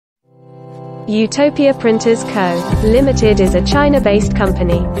Utopia Printers Co., Limited is a China-based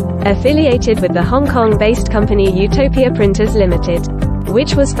company, affiliated with the Hong Kong-based company Utopia Printers Limited,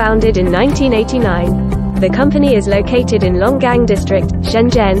 which was founded in 1989. The company is located in Longgang District,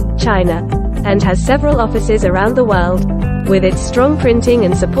 Shenzhen, China, and has several offices around the world. With its strong printing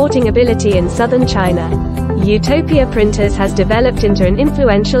and supporting ability in southern China, Utopia Printers has developed into an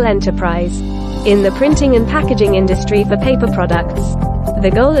influential enterprise in the printing and packaging industry for paper products. The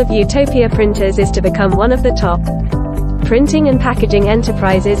goal of Utopia Printers is to become one of the top printing and packaging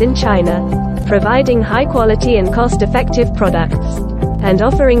enterprises in China, providing high-quality and cost-effective products, and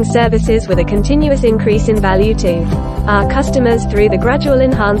offering services with a continuous increase in value to our customers through the gradual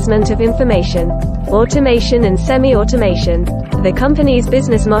enhancement of information, automation and semi-automation. The company's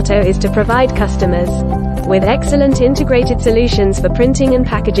business motto is to provide customers with excellent integrated solutions for printing and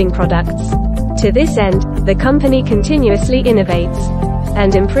packaging products. To this end, the company continuously innovates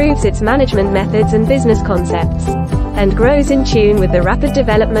and improves its management methods and business concepts, and grows in tune with the rapid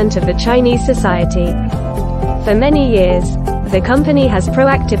development of the Chinese society. For many years, the company has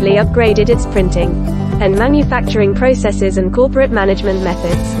proactively upgraded its printing and manufacturing processes and corporate management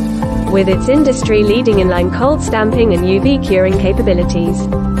methods, with its industry-leading inline cold stamping and UV curing capabilities,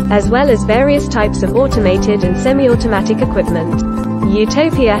 as well as various types of automated and semi-automatic equipment.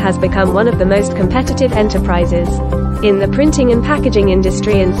 Utopia has become one of the most competitive enterprises in the printing and packaging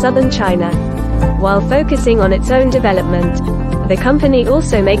industry in southern China. While focusing on its own development, the company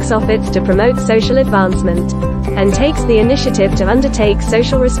also makes efforts to promote social advancement and takes the initiative to undertake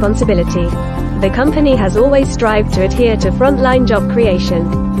social responsibility. The company has always strived to adhere to frontline job creation,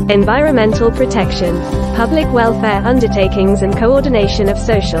 environmental protection, public welfare undertakings and coordination of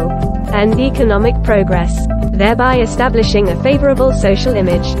social and economic progress, thereby establishing a favorable social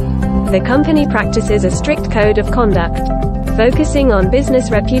image. The company practices a strict code of conduct, focusing on business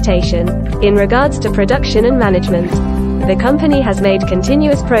reputation. In regards to production and management, the company has made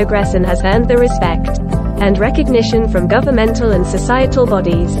continuous progress and has earned the respect and recognition from governmental and societal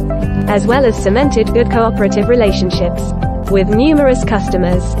bodies, as well as cemented good cooperative relationships with numerous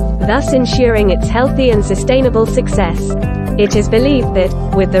customers, thus ensuring its healthy and sustainable success. It is believed that,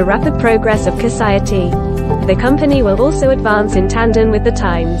 with the rapid progress of society, the company will also advance in tandem with the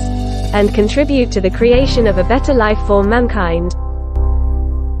times and contribute to the creation of a better life for mankind.